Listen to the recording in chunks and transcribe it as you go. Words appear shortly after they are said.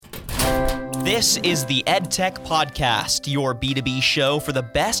This is the EdTech Podcast, your B2B show for the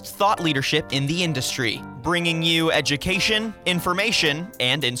best thought leadership in the industry, bringing you education, information,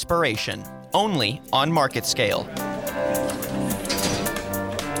 and inspiration, only on Market Scale.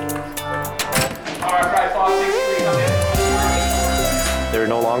 They're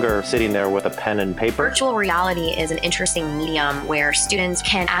no longer sitting there with a pen and paper. Virtual reality is an interesting medium where students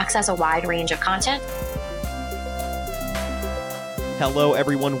can access a wide range of content. Hello,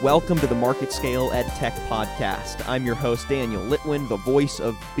 everyone. Welcome to the Market Scale EdTech Podcast. I'm your host, Daniel Litwin, the voice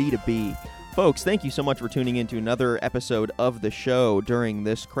of B2B. Folks, thank you so much for tuning in to another episode of the show during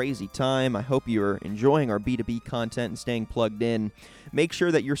this crazy time. I hope you're enjoying our B2B content and staying plugged in. Make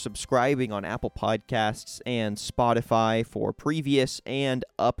sure that you're subscribing on Apple Podcasts and Spotify for previous and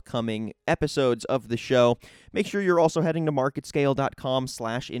upcoming episodes of the show. Make sure you're also heading to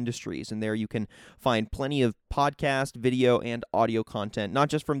marketscale.com/industries, and there you can find plenty of podcast, video, and audio content, not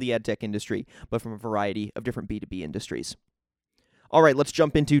just from the EdTech industry, but from a variety of different B2B industries. All right, let's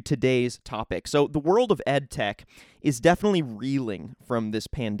jump into today's topic. So the world of EdTech is definitely reeling from this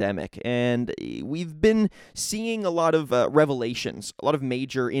pandemic, and we've been seeing a lot of revelations, a lot of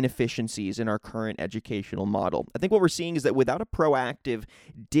major inefficiencies in our current educational model. I think what we're seeing is that without a proactive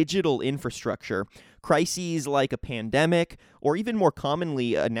digital infrastructure, crises like a pandemic, or even more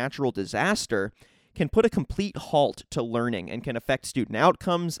commonly a natural disaster, can put a complete halt to learning and can affect student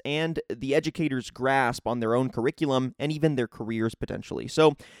outcomes and the educator's grasp on their own curriculum and even their careers potentially.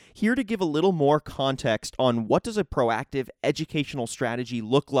 So here to give a little more context on what does a proactive educational strategy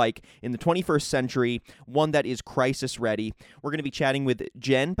look like in the 21st century, one that is crisis ready, we're going to be chatting with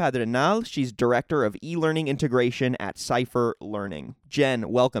Jenielyn Padernal. She's Director of eLearning Integration at Cypher Learning. Jen,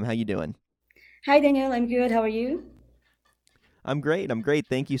 welcome. How you doing? Hi, Daniel. I'm good. How are you? I'm great.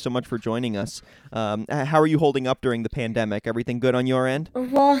 Thank you so much for joining us. How are you holding up during the pandemic? Everything good on your end?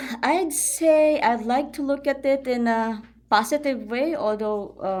 Well, I'd say I'd like to look at it in a positive way,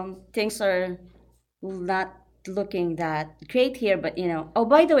 although things are not looking that great here. But, oh,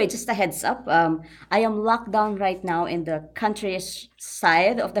 by the way, just a heads up, I am locked down right now in the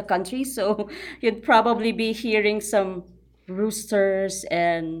countryside of the country. So you'd probably be hearing some roosters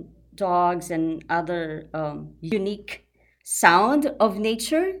and dogs and other unique sound of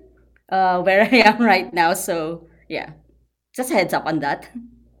nature where I am right now. So yeah, just a heads up on that.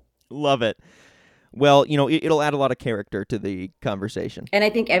 Love it. Well, it'll add a lot of character to the conversation. And I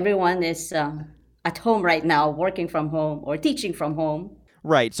think everyone is at home right now, working from home or teaching from home.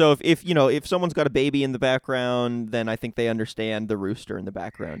 Right. So if someone's got a baby in the background, then I think they understand the rooster in the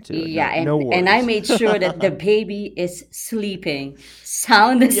background too. Yeah, and I made sure that the baby is sleeping,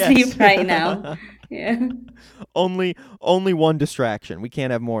 sound asleep right now. Yeah. Only one distraction. We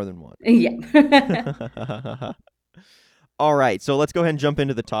can't have more than one. Yeah. All right. So let's go ahead and jump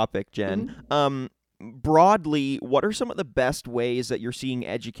into the topic, Jen. Mm-hmm. Broadly, what are some of the best ways that you're seeing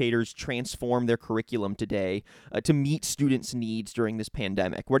educators transform their curriculum today to meet students' needs during this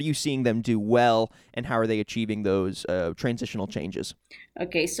pandemic? What are you seeing them do well, and how are they achieving those transitional changes?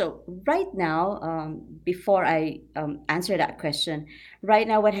 Okay, so right now, before I answer that question, right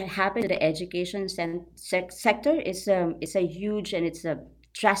now what had happened to the education sector is a huge and it's a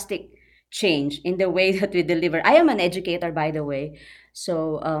drastic change in the way that we deliver. I am an educator, by the way.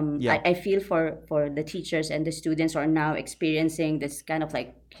 So I feel for the teachers and the students who are now experiencing this kind of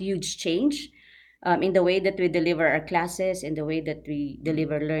like huge change in the way that we deliver our classes, in the way that we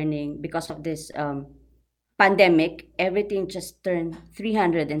deliver learning. Because of this pandemic, everything just turned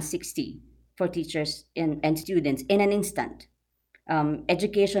 360 for teachers and students in an instant.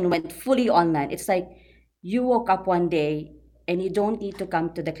 Education went fully online. It's like you woke up one day and you don't need to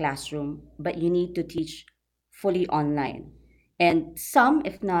come to the classroom, but you need to teach fully online. And some,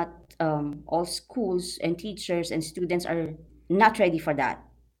 if not all schools and teachers and students are not ready for that.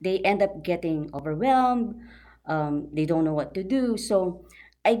 They end up getting overwhelmed. They don't know what to do. So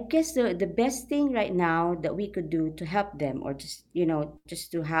I guess the best thing right now that we could do to help them, or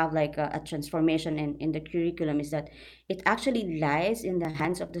just to have like a transformation in the curriculum, is that it actually lies in the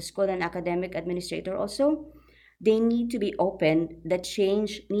hands of the school and academic administrator also. They need to be open that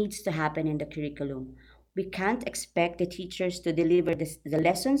change needs to happen in the curriculum. We can't expect the teachers to deliver the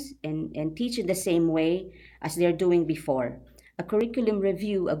lessons and teach in the same way as they're doing before. A good curriculum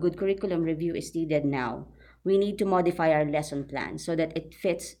review is needed now. We need to modify our lesson plan so that it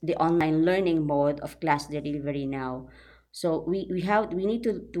fits the online learning mode of class delivery now. So we need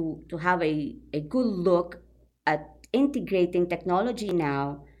to have a good look at integrating technology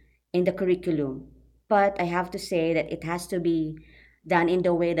now in the curriculum. But I have to say that it has to be done in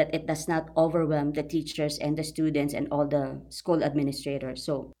the way that it does not overwhelm the teachers and the students and all the school administrators.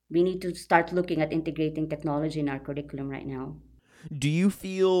 So we need to start looking at integrating technology in our curriculum right now. Do you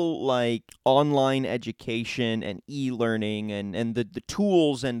feel like online education and e-learning and the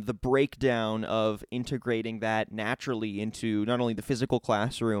tools and the breakdown of integrating that naturally into not only the physical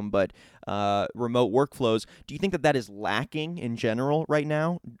classroom but remote workflows, do you think that that is lacking in general right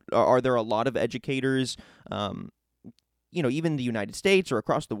now? Are there a lot of educators, even the United States or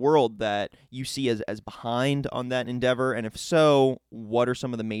across the world, that you see as behind on that endeavor? And if so, what are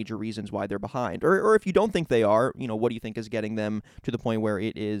some of the major reasons why they're behind? Or if you don't think they are, what do you think is getting them to the point where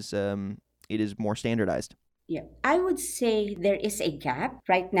it is more standardized? Yeah, I would say there is a gap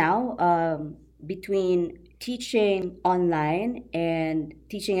right now between teaching online and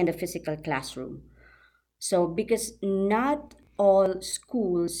teaching in the physical classroom. So, because not all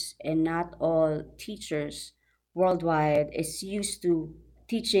schools and not all teachers worldwide is used to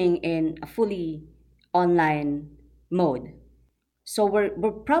teaching in a fully online mode. So we're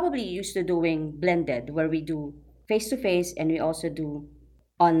probably used to doing blended, where we do face to face and we also do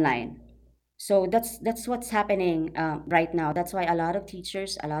online. So that's what's happening right now. That's why a lot of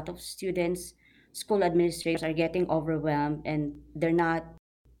teachers, a lot of students, school administrators are getting overwhelmed, and they don't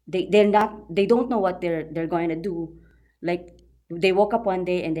know what they're going to do. Like, they woke up one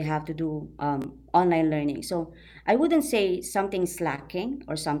day and they have to do online learning. So I wouldn't say something's lacking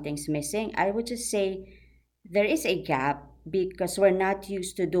or something's missing. I would just say there is a gap because we're not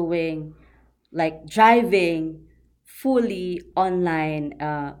used to doing, like, driving fully online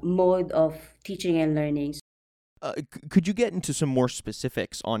mode of teaching and learning. Could you get into some more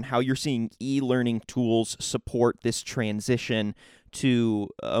specifics on how you're seeing e-learning tools support this transition to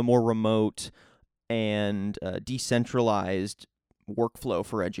a more remote and decentralized workflow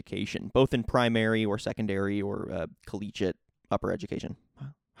for education, both in primary or secondary or collegiate upper education,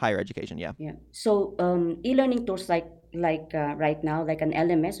 higher education? Yeah. Yeah. So e-learning tools like right now, like an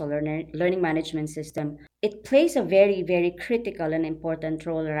LMS or learning management system, it plays a very, very critical and important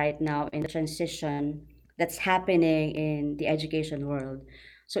role right now in the transition that's happening in the education world.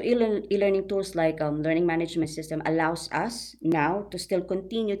 So e-learning tools like learning management system allows us now to still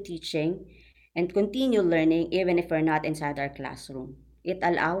continue teaching and continue learning even if we're not inside our classroom. It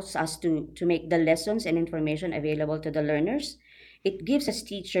allows us to make the lessons and information available to the learners. It gives us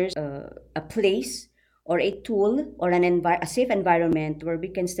teachers a place or a tool or a safe environment where we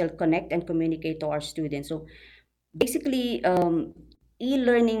can still connect and communicate to our students. So basically,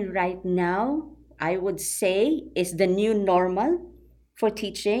 e-learning right now, I would say, is the new normal for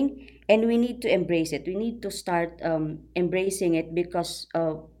teaching, and we need to embrace it. We need to start embracing it because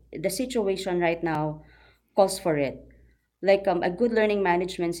the situation right now calls for it. Like, a good learning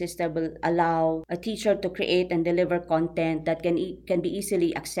management system will allow a teacher to create and deliver content that can be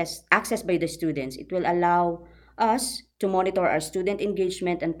easily accessed by the students. It will allow us to monitor our student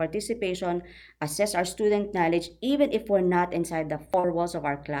engagement and participation, assess our student knowledge, even if we're not inside the four walls of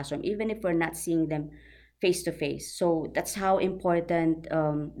our classroom, even if we're not seeing them face to face. So that's how important.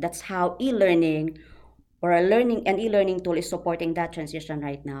 That's how e-learning or an e-learning tool is supporting that transition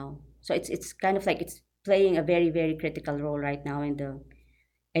right now. So it's kind of like it's playing a very, very critical role right now in the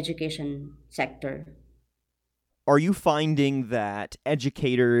education sector. Are you finding that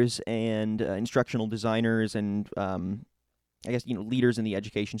educators and instructional designers and I guess leaders in the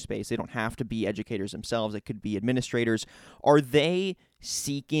education space, they don't have to be educators themselves, it could be administrators, are they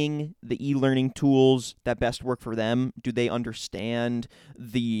seeking the e-learning tools that best work for them? Do they understand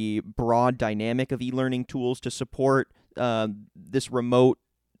the broad dynamic of e-learning tools to support this remote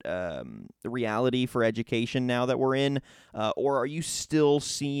reality for education now that we're in? Or are you still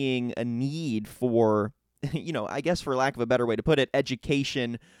seeing a need for, I guess for lack of a better way to put it,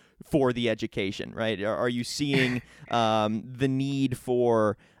 education for the education, right? Are you seeing the need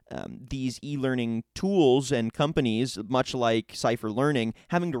for these e-learning tools and companies, much like Cypher Learning,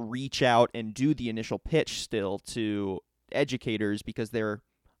 having to reach out and do the initial pitch still to educators because they're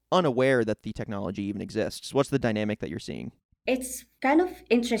unaware that the technology even exists? What's the dynamic that you're seeing? It's kind of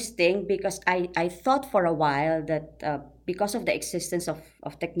interesting because I thought for a while that because of the existence of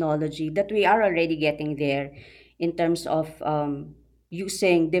technology, that we are already getting there in terms of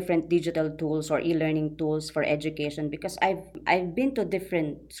using different digital tools or e-learning tools for education, because I've been to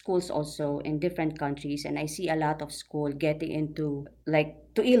different schools also in different countries, and I see a lot of school getting into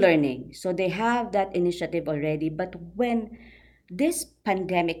to e-learning. So they have that initiative already. But when this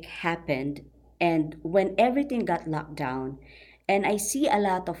pandemic happened and when everything got locked down, and I see a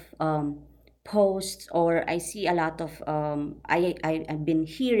lot of posts, or I see a lot of I've been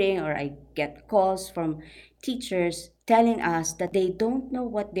hearing, or I get calls from teachers telling us that they don't know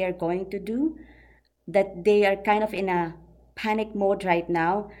what they're going to do, that they are kind of in a panic mode right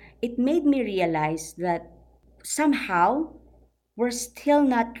now, it made me realize that somehow we're still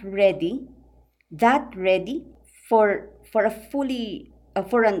not ready, that ready for a fully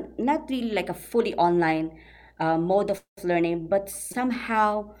for a not really like a fully online mode of learning, but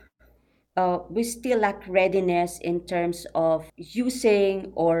somehow we still lack readiness in terms of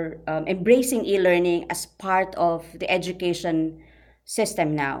using or embracing e-learning as part of the education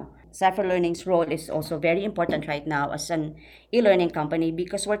system now. Cypher Learning's role is also very important right now as an e-learning company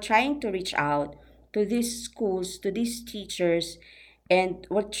because we're trying to reach out to these schools, to these teachers, and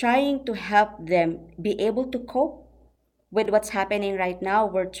we're trying to help them be able to cope with what's happening right now.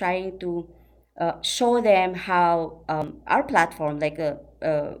 We're trying to show them how our platform,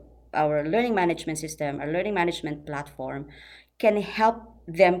 our learning management system, our learning management platform, can help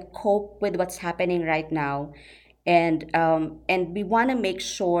them cope with what's happening right now, and we want to make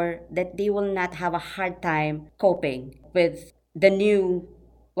sure that they will not have a hard time coping with the new.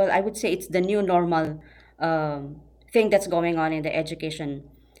 Well, I would say it's the new normal thing that's going on in the education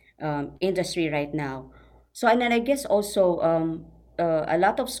industry right now. So, and then I guess also a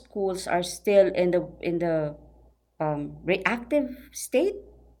lot of schools are still in the reactive state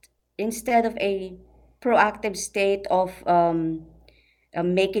instead of a proactive state of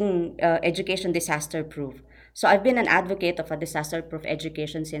making education disaster proof. So I've been an advocate of a disaster proof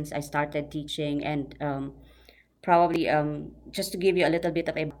education since I started teaching, and probably just to give you a little bit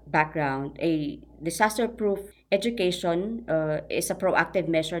of a background, a disaster proof education is a proactive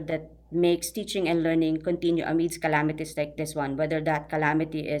measure that makes teaching and learning continue amidst calamities like this one, whether that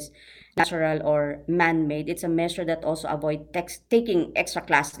calamity is natural or man-made. It's a measure that also avoid taking extra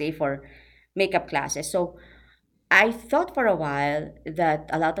class day for makeup classes. So I thought for a while that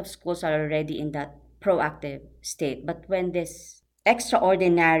a lot of schools are already in that proactive state. But when this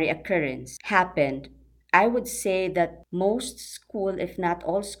extraordinary occurrence happened, I would say that most school, if not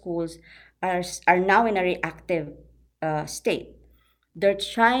all schools, are now in a reactive state. They're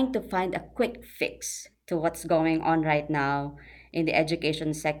trying to find a quick fix to what's going on right now in the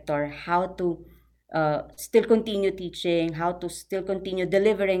education sector, how to still continue teaching, how to still continue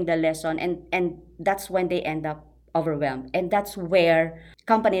delivering the lesson, and that's when they end up overwhelmed, and that's where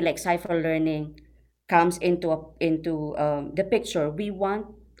company like Cypher Learning comes into the picture. We want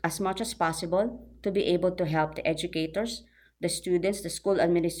as much as possible to be able to help the educators, the students, the school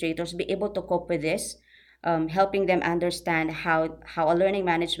administrators be able to cope with this, helping them understand how a learning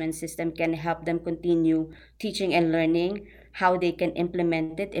management system can help them continue teaching and learning, how they can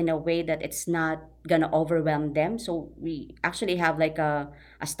implement it in a way that it's not gonna overwhelm them. So we actually have like a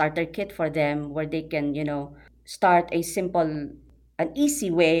starter kit for them where they can, start a simple, an easy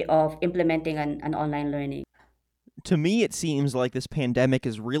way of implementing an online learning. To me, it seems like this pandemic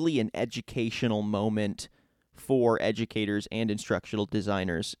is really an educational moment for educators and instructional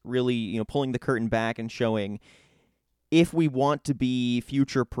designers, really, pulling the curtain back and showing if we want to be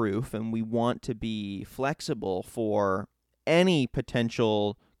future-proof and we want to be flexible for any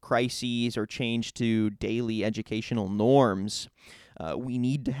potential crises or change to daily educational norms, we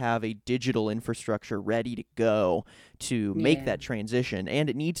need to have a digital infrastructure ready to go to make that transition. And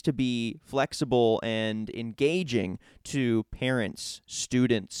it needs to be flexible and engaging to parents,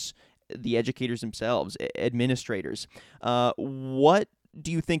 students, the educators themselves, administrators. What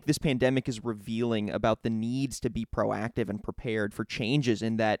do you think this pandemic is revealing about the needs to be proactive and prepared for changes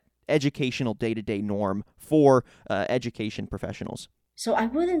in that educational day-to-day norm for education professionals? So I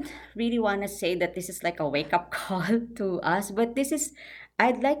wouldn't really want to say that this is like a wake-up call to us, but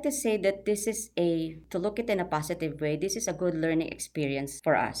I'd like to say that to look at it in a positive way, this is a good learning experience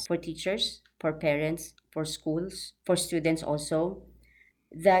for us, for teachers, for parents, for schools, for students also,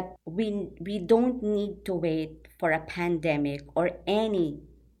 that we don't need to wait for a pandemic or any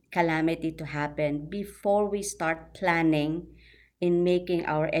calamity to happen before we start planning in making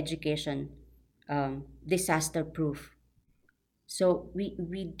our education disaster proof. So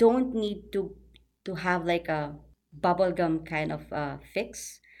we don't need to have like a bubblegum kind of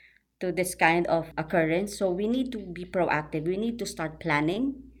fix to this kind of occurrence. So we need to be proactive. We need to start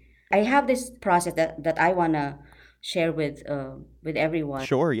planning. I have this process that I wanna share with everyone.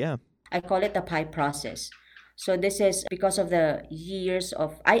 Sure, yeah. I call it the pie process. So this is because of the years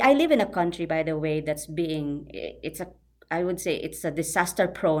of I live in a country, by the way, that's being it's a I would say it's a disaster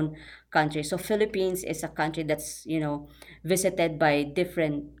prone country. So Philippines is a country that's, visited by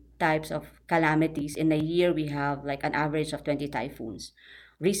different types of calamities. In a year we have like an average of 20 typhoons.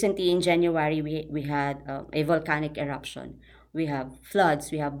 Recently in January we had a volcanic eruption. We have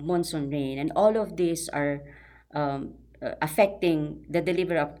floods, we have monsoon rain, and all of these are affecting the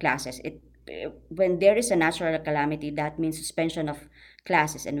delivery of classes. When there is a natural calamity, that means suspension of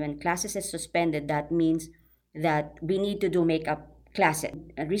classes, and when classes is suspended, that means that we need to do makeup classes,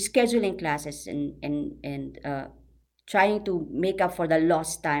 rescheduling classes, and trying to make up for the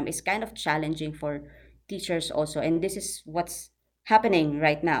lost time is kind of challenging for teachers also, and this is what's happening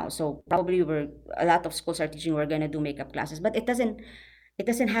right now. So probably a lot of schools are teaching we're going to do makeup classes, but it doesn't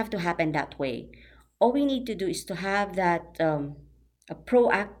have to happen that way. All we need to do is to have that a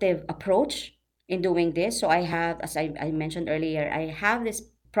proactive approach in doing this. So I have, as I mentioned earlier, I have this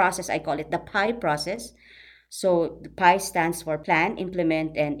process. I call it the PI process. So the PI stands for plan,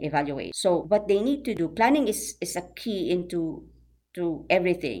 implement, and evaluate. So what they need to do, planning is a key into to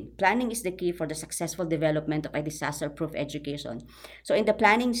everything. Planning is the key for the successful development of a disaster-proof education. So in the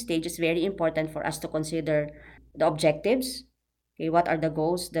planning stage, it's very important for us to consider the objectives. Okay, what are the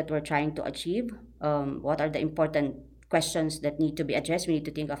goals that we're trying to achieve? What are the important questions that need to be addressed? We need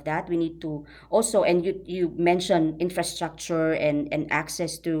to think of that. We need to also, and you mentioned infrastructure and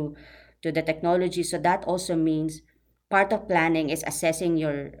access to the technology. So that also means part of planning is assessing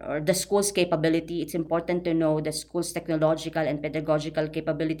the school's capability. It's important to know the school's technological and pedagogical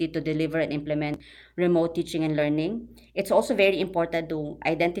capability to deliver and implement remote teaching and learning. It's also very important to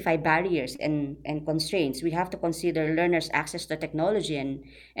identify barriers and constraints. We have to consider learners' access to technology and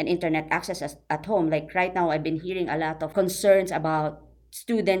internet access at home. Like right now, I've been hearing a lot of concerns about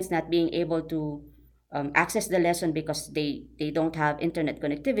students not being able to access the lesson because they don't have internet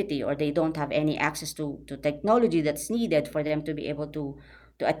connectivity, or they don't have any access to technology that's needed for them to be able to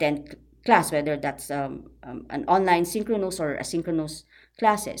attend class, whether that's an online synchronous or asynchronous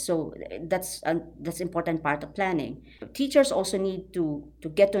classes. So that's important part of planning. Teachers also need to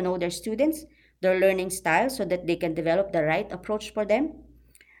get to know their students, their learning style, so that they can develop the right approach for them.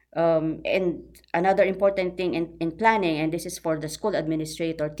 And another important thing in planning, and this is for the school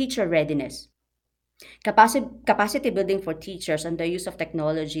administrator, teacher readiness. Capacity building for teachers on the use of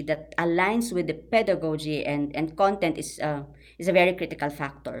technology that aligns with the pedagogy and content is a very critical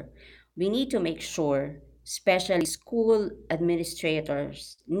factor. We need to make sure, especially school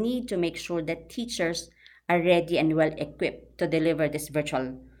administrators, need to make sure that teachers are ready and well equipped to deliver this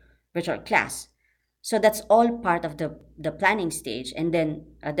virtual class. So that's all part of the planning stage. And then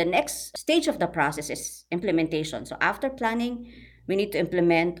the next stage of the process is implementation. So after planning, we need to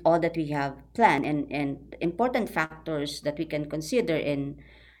implement all that we have planned, and important factors that we can consider in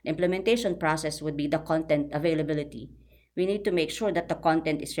the implementation process would be the content availability. We need to make sure that the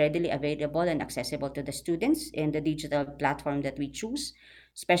content is readily available and accessible to the students in the digital platform that we choose,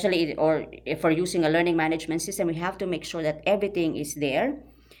 especially, or if we're using a learning management system, we have to make sure that everything is there.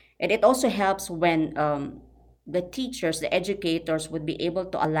 And it also helps when the teachers, the educators would be able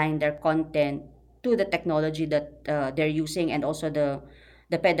to align their content to the technology that they're using, and also the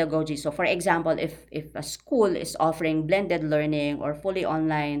pedagogy. So for example, if a school is offering blended learning or fully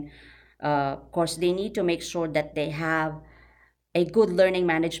online course, they need to make sure that they have a good learning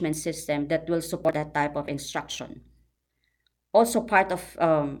management system that will support that type of instruction. Also part of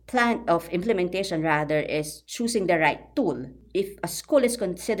plan of implementation rather is choosing the right tool. If a school is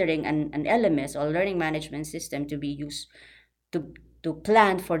considering an LMS or learning management system to be used to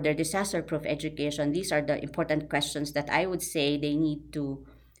plan for their disaster-proof education, these are the important questions that I would say they need to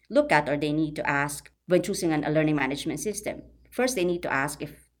look at, or they need to ask when choosing a learning management system. First, they need to ask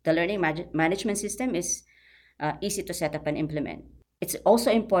if the learning management system is easy to set up and implement. It's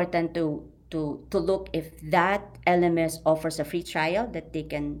also important to look if that LMS offers a free trial that they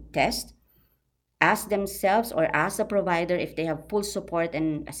can test. Ask themselves or ask the provider if they have full support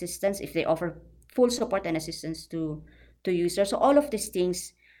and assistance, if they offer full support and assistance to users. So all of these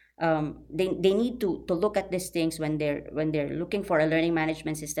things, they need to look at these things when they're looking for a learning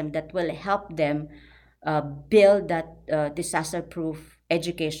management system that will help them build that disaster-proof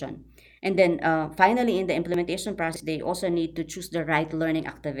education. And then finally, in the implementation process, they also need to choose the right learning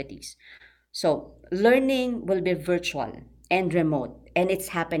activities. So learning will be virtual and remote, and it's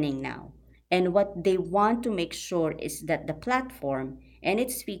happening now. And what they want to make sure is that the platform and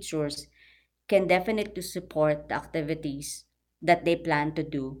its features can definitely support the activities that they plan to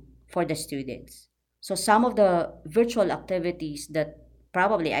do for the students. So some of the virtual activities that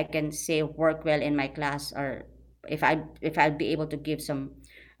probably I can say work well in my class, or if I'll be able to give some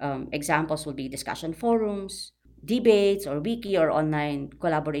examples, will be discussion forums, debates, or wiki or online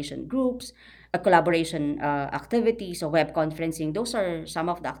collaboration groups, a collaboration activities, or web conferencing. Those are some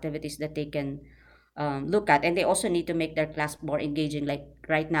of the activities that they can look at, and they also need to make their class more engaging. Like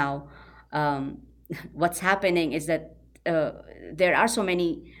right now, what's happening is that there are so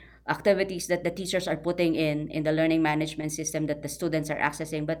many activities that the teachers are putting in the learning management system that the students are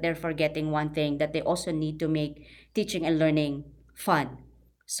accessing, but they're forgetting one thing, that they also need to make teaching and learning fun.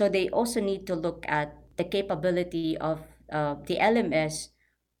 So they also need to look at the capability of the LMS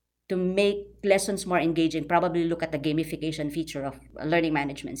to make lessons more engaging, probably look at the gamification feature of a learning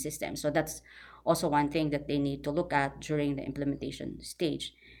management system. So that's also one thing that they need to look at during the implementation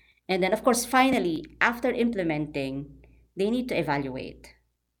stage. And then, of course, finally, after implementing, they need to evaluate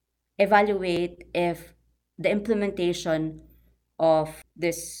if the implementation of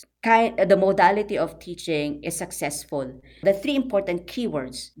this kind, the modality of teaching is successful. The three important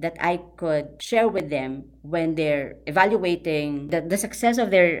keywords that I could share with them when they're evaluating the success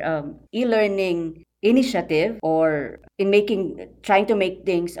of their e-learning initiative, or in trying to make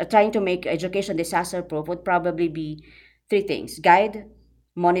things, trying to make education disaster proof, would probably be three things: guide,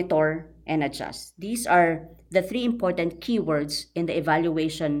 monitor, and adjust. These are the three important keywords in the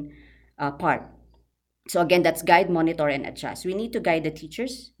evaluation part. So again, that's guide, monitor, and adjust. We need to guide the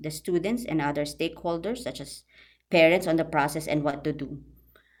teachers, the students, and other stakeholders, such as parents, on the process and what to do.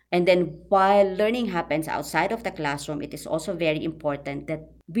 And then while learning happens outside of the classroom, it is also very important that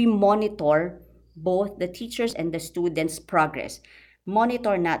we monitor both the teachers and the students' progress.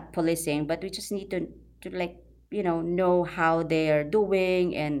 Monitor, not policing, but we just need to know how they are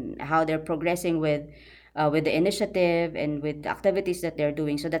doing and how they're progressing with the initiative and with the activities that they're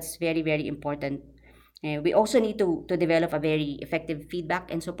doing. So that's very, very important. We also need to develop a very effective feedback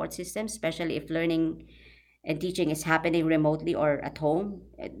and support system, especially if learning and teaching is happening remotely or at home.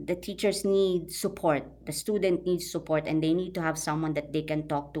 The teachers need support, the student needs support, and they need to have someone that they can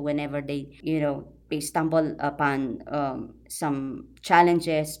talk to whenever they stumble upon some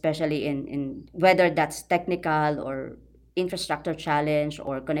challenges, especially in whether that's technical or infrastructure challenge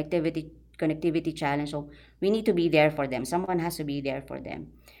or connectivity challenge. So we need to be there for them. Someone has to be there for them.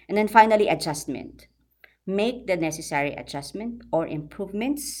 And then finally, adjustment. Make the necessary adjustment or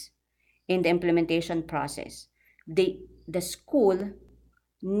improvements in the implementation process. The school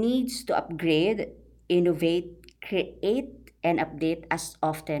needs to upgrade, innovate, create, and update as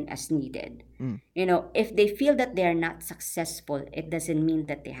often as needed. If they feel that they're not successful, it doesn't mean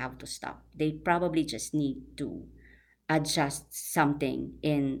that they have to stop. They probably just need to adjust something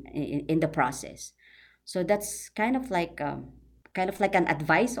in the process. So that's kind of like an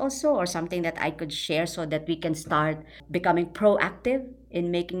advice also, or something that I could share, so that we can start becoming proactive in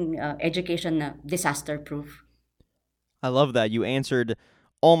making education disaster proof. I love that. You answered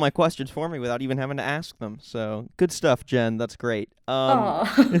all my questions for me without even having to ask them. So good stuff, Jen. That's great. Oh.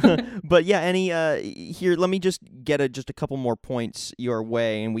 But yeah, here, let me just get just a couple more points your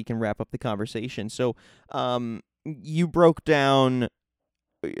way, and we can wrap up the conversation. So you broke down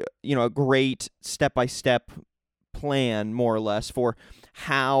a great step-by-step plan, more or less, for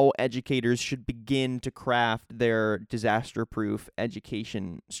how educators should begin to craft their disaster-proof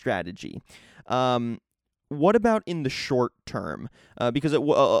education strategy. What about in the short term? Because a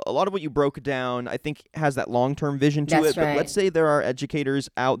lot of what you broke down, I think, has that long-term vision to That's it. But right. let's say there are educators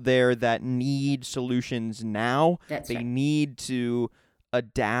out there that need solutions now. That's They right. need to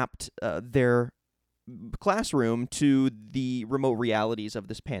adapt their classroom to the remote realities of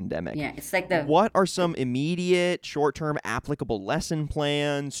this pandemic. Yeah, it's like What are some immediate, short-term, applicable lesson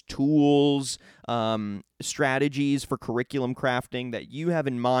plans, tools, strategies for curriculum crafting that you have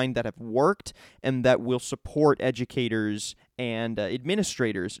in mind that have worked and that will support educators and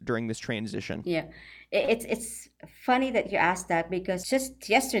administrators during this transition? Yeah, it's funny that you asked that, because just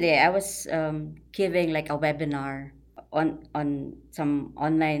yesterday I was giving like a webinar on some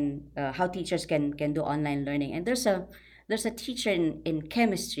online, how teachers can do online learning, and there's a teacher in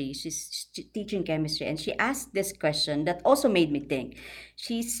chemistry. She's teaching chemistry, and she asked this question that also made me think.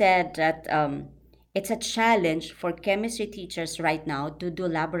 She said that it's a challenge for chemistry teachers right now to do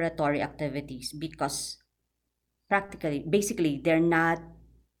laboratory activities, because basically they're not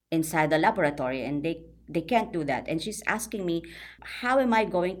inside the laboratory, and they can't do that. And she's asking me, how am I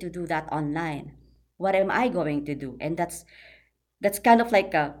going to do that online? What am I going to do? And that's kind of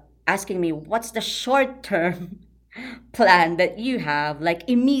like asking me, what's the short term plan that you have, like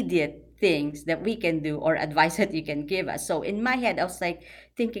immediate things that we can do, or advice that you can give us? So in my head, I was like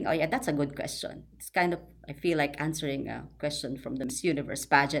thinking, oh yeah, that's a good question. It's kind of, I feel like answering a question from the Miss Universe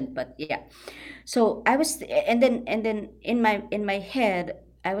pageant, but yeah. So I was, and then in my head,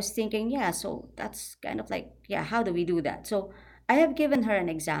 I was thinking, yeah, so that's kind of like, yeah, how do we do that? So I have given her an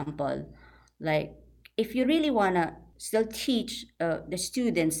example, like, if you really want to still teach the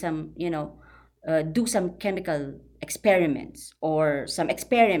students some, do some chemical experiments, or some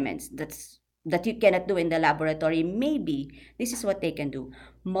experiments that's that you cannot do in the laboratory, maybe this is what they can do.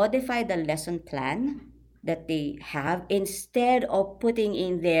 Modify the lesson plan that they have, instead of putting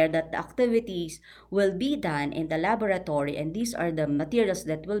in there that the activities will be done in the laboratory and these are the materials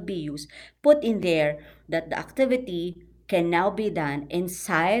that will be used. Put in there that the activity can now be done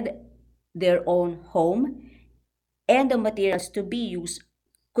inside their own home, and the materials to be used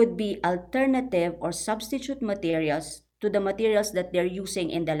could be alternative or substitute materials to the materials that they're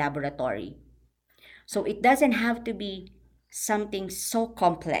using in the laboratory. So it doesn't have to be something so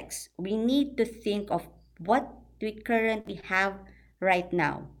complex. We need to think of what we currently have right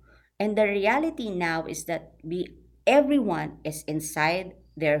now. And the reality now is that everyone is inside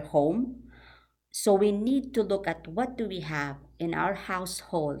their home. So we need to look at what do we have in our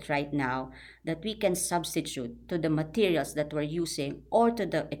household right now that we can substitute to the materials that we're using or to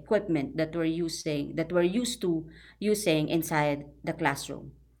the equipment that we're used to using inside the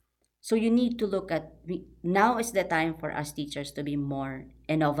classroom. So you need to look at, now is the time for us teachers to be more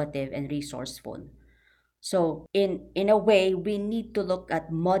innovative and resourceful. So in a way, we need to look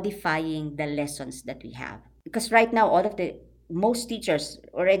at modifying the lessons that we have. Because right now, most teachers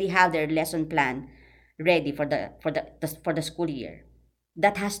already have their lesson plan ready for the school year.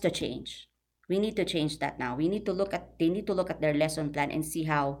 That has to change. We need to change that now. They need to look at their lesson plan and see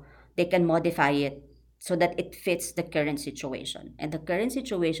how they can modify it so that it fits the current situation. And the current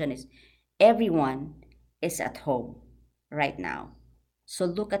situation is everyone is at home right now. So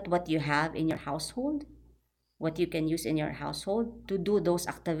look at what you have in your household, what you can use in your household to do those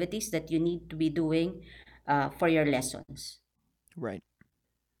activities that you need to be doing for your lessons. Right.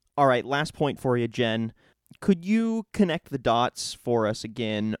 All right, last point for you, Jen. Could you connect the dots for us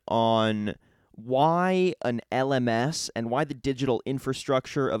again on why an LMS and why the digital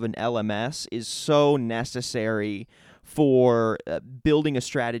infrastructure of an LMS is so necessary for building a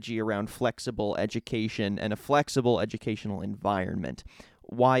strategy around flexible education and a flexible educational environment?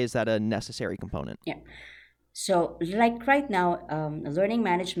 Why is that a necessary component? Yeah. So like right now, a learning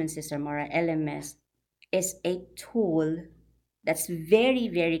management system or a LMS is a tool that's very,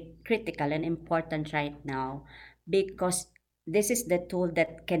 very critical and important right now, because this is the tool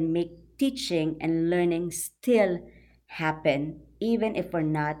that can make teaching and learning still happen even if we're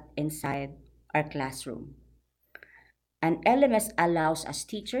not inside our classroom. An LMS allows us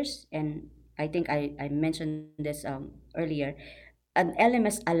teachers, and I think I mentioned this earlier, an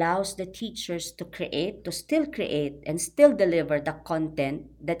LMS allows the teachers to still create and still deliver the content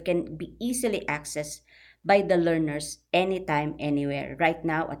that can be easily accessed by the learners anytime, anywhere, right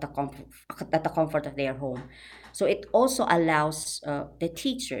now at the comfort of their home. So it also allows the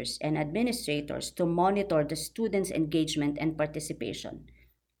teachers and administrators to monitor the students' engagement and participation.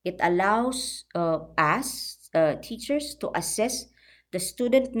 It allows us, teachers, to assess the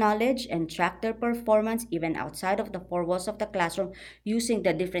student knowledge and track their performance even outside of the four walls of the classroom using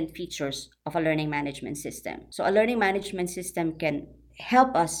the different features of a learning management system. So a learning management system can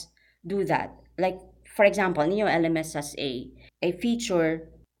help us do that. Like, for example, Neo LMS has a feature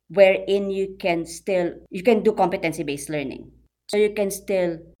wherein you can do competency-based learning. So you can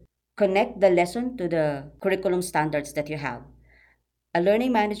still connect the lesson to the curriculum standards that you have. A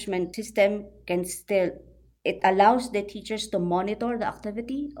learning management system it allows the teachers to monitor the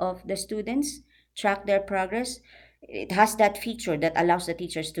activity of the students, track their progress. It has that feature that allows the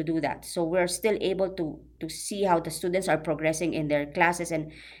teachers to do that. So we're still able to see how the students are progressing in their classes,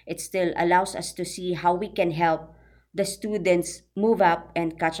 and it still allows us to see how we can help the students move up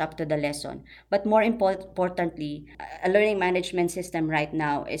and catch up to the lesson. But more importantly, a learning management system right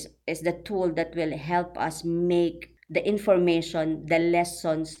now is the tool that will help us make the information, the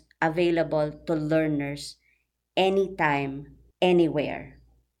lessons available to learners anytime, anywhere.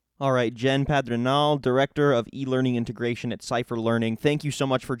 All right, Jen Padernal, Director of eLearning Integration at Cypher Learning. Thank you so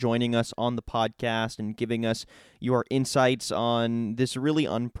much for joining us on the podcast and giving us your insights on this really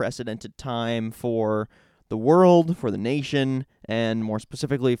unprecedented time for the world, for the nation, and more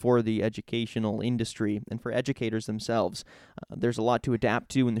specifically for the educational industry and for educators themselves. There's a lot to adapt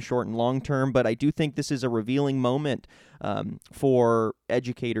to in the short and long term, but I do think this is a revealing moment for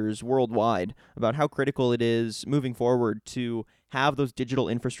educators worldwide about how critical it is moving forward to have those digital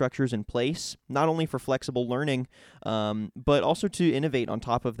infrastructures in place, not only for flexible learning, but also to innovate on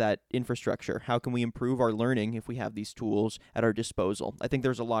top of that infrastructure. How can we improve our learning if we have these tools at our disposal? I think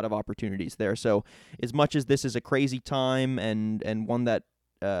there's a lot of opportunities there. So as much as this is a crazy time and one that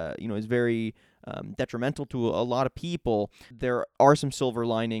is very detrimental to a lot of people, there are some silver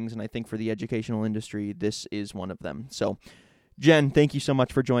linings, and I think for the educational industry, this is one of them. So, Jen, thank you so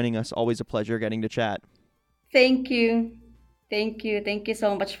much for joining us. Always a pleasure getting to chat. Thank you. Thank you. Thank you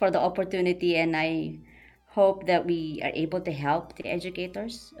so much for the opportunity. And I hope that we are able to help the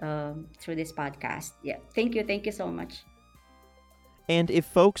educators through this podcast. Yeah. Thank you. Thank you so much. And if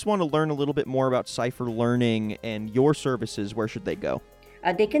folks want to learn a little bit more about Cypher Learning and your services, where should they go?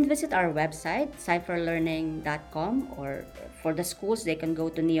 They can visit our website, cypherlearning.com, or for the schools, they can go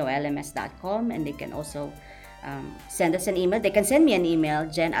to neolms.com, and they can also send us an email. They can send me an email,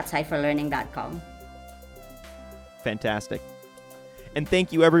 jen@cypherlearning.com. Fantastic. And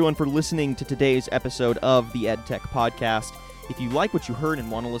thank you, everyone, for listening to today's episode of the EdTech Podcast. If you like what you heard and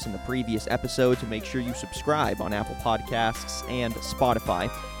want to listen to previous episodes, make sure you subscribe on Apple Podcasts and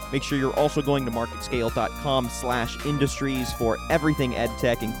Spotify. Make sure you're also going to marketscale.com/industries for everything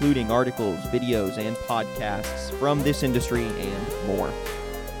EdTech, including articles, videos, and podcasts from this industry and more.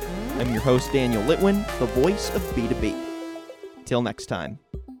 I'm your host, Daniel Litwin, the voice of B2B. Till next time.